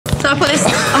So I put this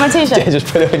on my t-shirt? Yeah, just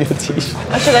put it on your t-shirt.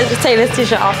 Or should I just take this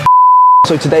t-shirt off?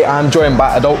 So today I'm joined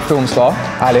by adult film star,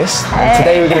 Alice. And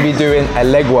today we're going to be doing a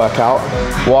leg workout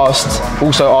whilst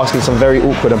also asking some very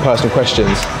awkward and personal questions.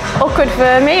 Awkward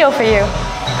for me or for you?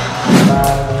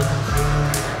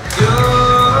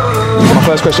 My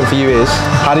first question for you is,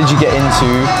 how did you get into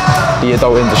the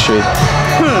adult industry?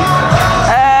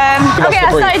 Okay, I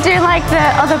started doing like the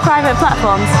other private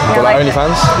platforms. You know, like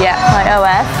OnlyFans? Yeah, like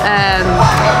OF.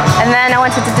 And then I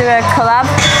wanted to do a collab.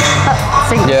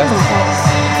 Yeah.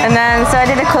 And then, so I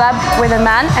did a collab with a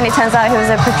man, and it turns out he was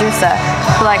a producer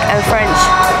for like a French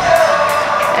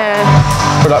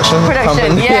production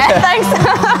company. Yeah, thanks.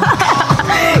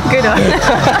 Good one.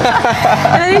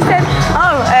 And then he said,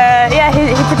 oh, yeah,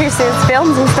 he produces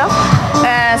films and stuff.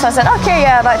 So I said, okay,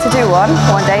 yeah, I'd like to do one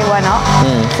day, why not?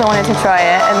 So I wanted to try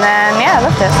it, and then, yeah, I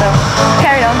loved it, so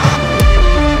carried on.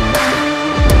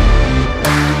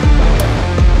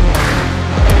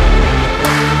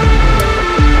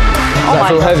 Does that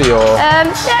feel heavy or? Yeah,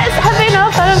 it's heavy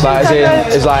enough. I don't think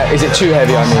so. Is it too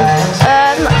heavy, I mean?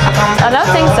 I don't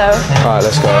think so. Alright,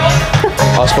 let's go.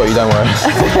 I'll spot you, don't worry.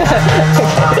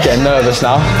 Getting nervous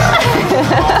now.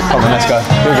 Come on, let's go.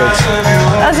 You're good.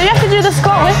 Oh, so you have to do the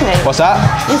squat with me? What's that?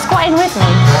 You're squatting with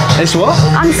me. It's what?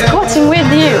 I'm squatting with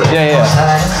you. Yeah.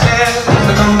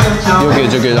 You're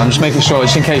good. I'm just making sure,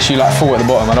 just in case you like fall at the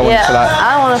bottom. I don't want you to like.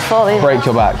 I don't want to fall either. Break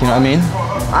your back, you know what I mean?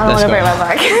 I don't want to break my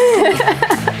back.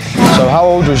 So how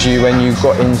old was you when you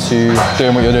got into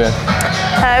doing what you're doing?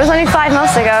 It was only 5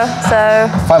 months ago, so...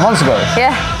 5 months ago?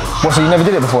 Yeah. What, so you never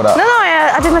did it before that? No,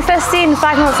 I did my first scene 5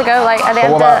 months ago, like at the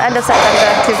end of September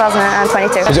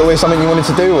 2022. Was it always something you wanted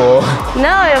to do, or?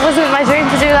 No, it wasn't my dream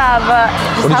to do that, but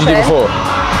what did you do before?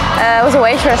 I was a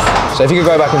waitress. So if you could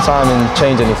go back in time and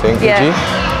change anything, would you?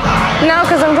 No,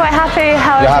 because I'm quite happy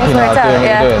how everything's worked out.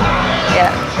 You're happy now doing what you're doing? Yeah.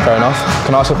 Fair enough.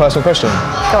 Can I ask a personal question?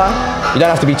 Go on. You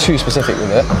don't have to be too specific with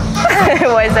it.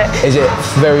 What is it? Is it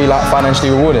very like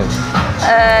financially rewarding?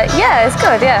 Yeah, it's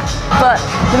good, yeah. But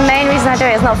the main reason I do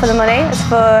it is not for the money, it's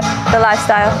for the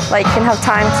lifestyle. Like, you can have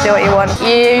time to do what you want.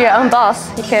 You're your own boss.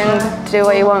 You can do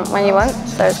what you want when you want.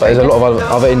 So it's but there's a lot of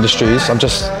other industries. I'm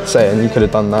just saying, you could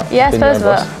have done that. Yeah, I suppose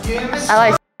that. I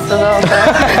like as well. So.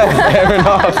 Fair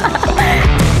enough.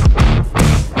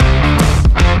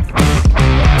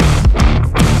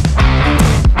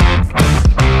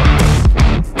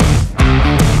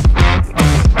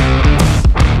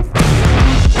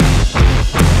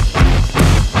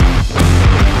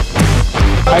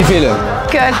 How you feeling?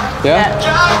 Good.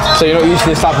 Yeah? So you're not used to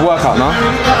this type of workout now?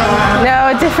 No,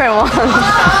 a different one.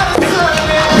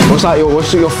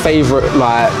 What's your favourite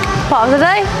like part of the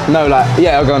day? No, like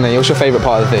I'll go on then. What's your favourite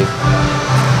part of the day?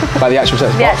 Like the actual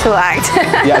sex part? The actual act.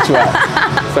 The actual act.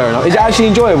 Fair enough. Is it actually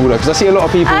enjoyable though? Because I see a lot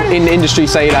of people in the industry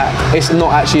say that it's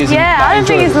not actually as I don't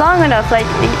think it's long enough. Like,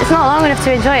 it's not long enough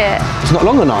to enjoy it. It's not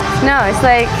long enough? No, it's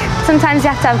like sometimes you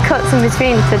have to have cuts in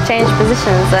between to change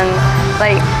positions, and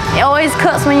like it always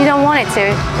cuts when you don't want it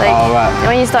to. Like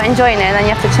when you start enjoying it, then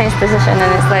you have to change position, and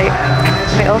it's like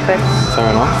a bit awkward. Fair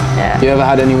enough. Yeah. You ever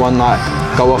had anyone like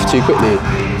go off too quickly?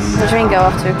 What do you mean go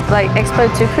off too? Like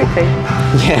explode too quickly?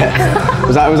 Yeah.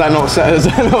 was that not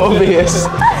obvious?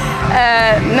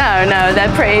 No,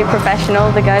 they're pretty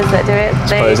professional, the guys that do it. I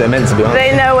suppose they're meant to be, aren't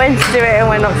they? They know when to do it and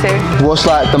when not to. What's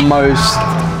like the most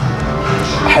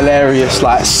hilarious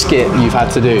like skit you've had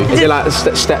to do? Is it like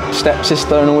step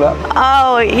sister and all that?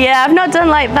 Oh yeah, I've not done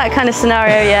like that kind of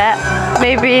scenario yet.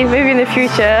 Maybe in the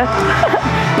future.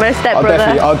 My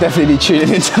stepbrother. I'll definitely be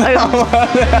tuning into that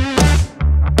one.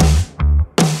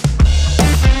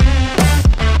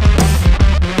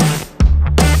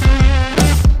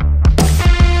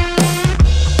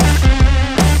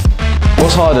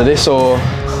 What's harder, this or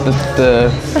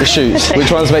the shoots?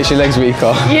 Which ones makes your legs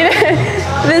weaker? You know,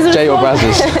 there's J or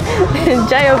Brazzers?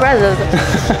 J or Brazzers?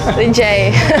 The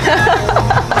J.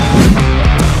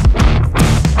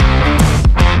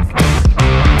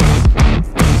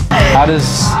 How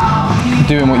does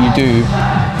doing what you do,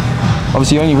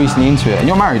 obviously you're only recently into it, and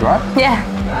you're married, right? Yeah.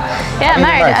 Yeah, I'm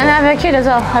married, and I have a kid as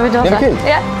well. I have a daughter. You have a kid?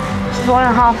 Yeah. She's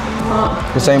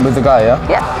 1.5. The same with the guy, yeah?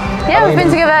 Yeah. Yeah, we've been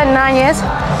together 9 years.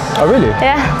 Oh really?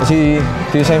 Yeah. Does he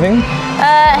do the same thing?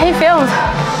 He films.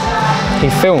 He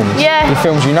films? Yeah. He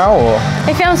films you now, or?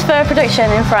 He films for a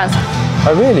production in France.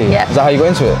 Oh really? Yeah. Is that how you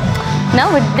got into it? No,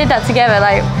 we did that together,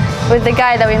 like with the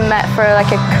guy that we met for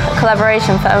like a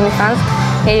collaboration for OnlyFans.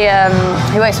 He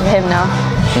works with him now.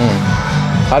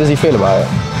 How does he feel about it?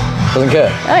 Doesn't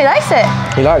care? Oh, he likes it.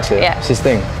 He likes it? Yeah. It's his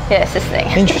thing? Yeah, it's this thing.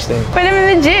 Interesting. When I'm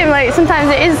in the gym, like sometimes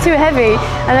it is too heavy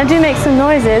and I do make some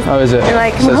noises. Oh, is it? And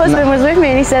like So my husband was with me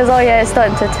and he says, oh yeah, it's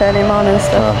starting to turn him on and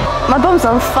stuff. My bum's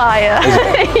on fire.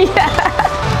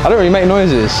 Yeah. I don't really make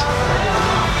noises.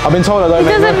 I've been told I don't He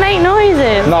doesn't make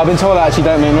noises. No, I've been told I actually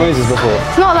don't make noises before.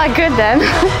 It's not that good then.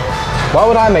 Why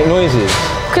would I make noises?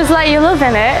 Because like you're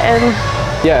loving it and...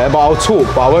 Yeah, but I'll talk,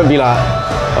 but I won't be like,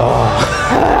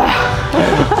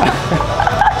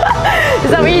 Is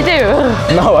that what you do?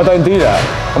 No, I don't do that.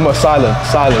 I'm more silent.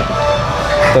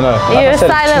 Don't know. Like You're I said,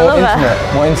 a silent it's more lover.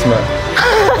 More intimate.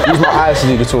 Use my eyes to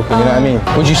do the talking, you know what I mean?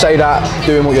 Would you say that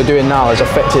doing what you're doing now has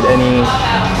affected any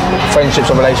friendships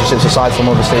or relationships aside from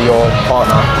obviously your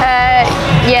partner?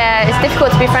 Yeah, it's difficult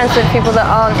to be friends with people that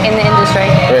aren't in the industry.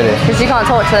 Really? Because you can't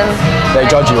talk to them. They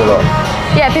judge you a lot.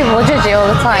 Yeah, people will judge you all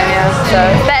the time, yeah. So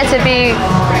it's better to be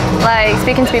like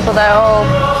speaking to people that are all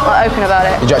open about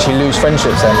it. Did you actually lose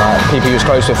friendships then? Like people you was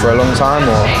close with for a long time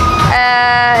or?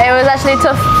 It was actually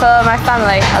tough for my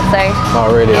family, I'd say. Oh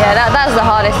really? Yeah, that's the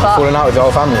hardest part. Falling out with your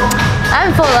whole family? I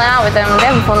haven't fallen out with them, they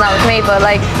haven't fallen out with me, but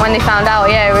like when they found out,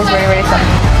 yeah, it was really, really tough.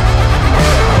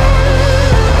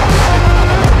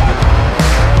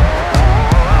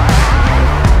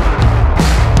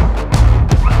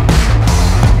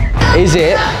 Is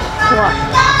it What?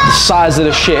 the size of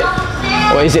the ship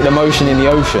or is it the motion in the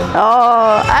ocean?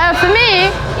 Oh, for me,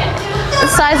 the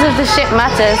size of the ship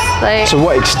matters. Like, To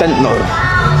what extent though?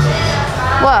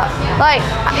 what? Like,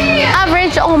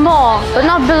 average or more, but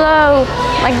not below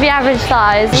like the average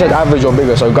size. You said average or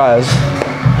bigger, so guys,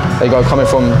 there you go, coming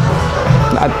from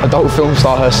an adult film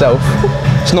star herself.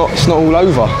 It's not all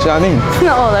over, do you know what I mean? It's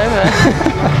not all over.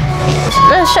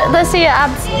 Let's see your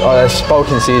abs. Oh, there's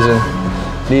bulking season.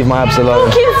 Leave my abs alone.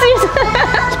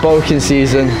 It's bulking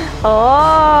season.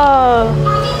 Oh.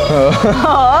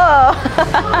 Oh.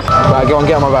 Right, go on,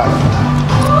 get on my back.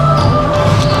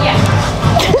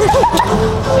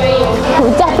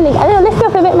 Definitely. I know, lift me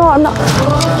up a bit more. I'm not.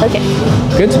 Okay.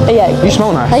 Good? Yeah. You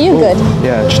smell nice. Are you good?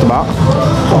 Yeah, just about.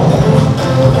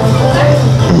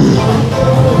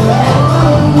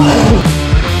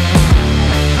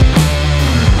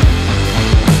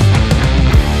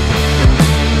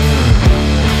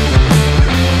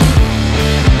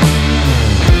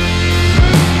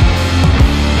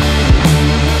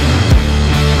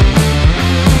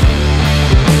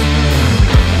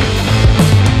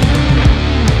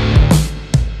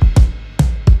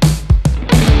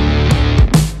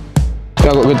 I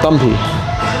got a good dumpy.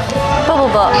 Bubble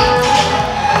butt.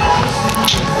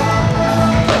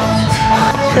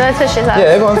 Should I touch this out?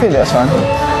 Yeah, go on, feel it, that's fine.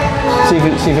 See if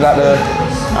you like the...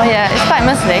 Oh yeah, it's quite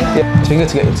muscly. Yeah, it's been good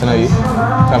to get to know you.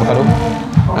 Have a cuddle.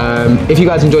 If you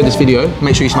guys enjoyed this video,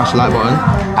 make sure you smash the like button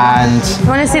and You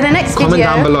want to see the next comment video?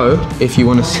 down below if you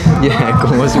want to. Yeah, go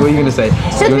on, what are you going to say?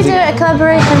 Should we do a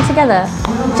collaboration together?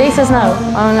 Jay says no.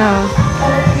 Oh no.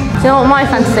 Do you know what my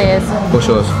fantasy is? What's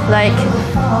yours? Like,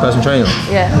 Personal trainer?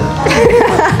 yeah.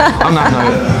 On that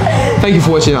note, thank you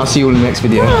for watching. I'll see you all in the next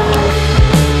video.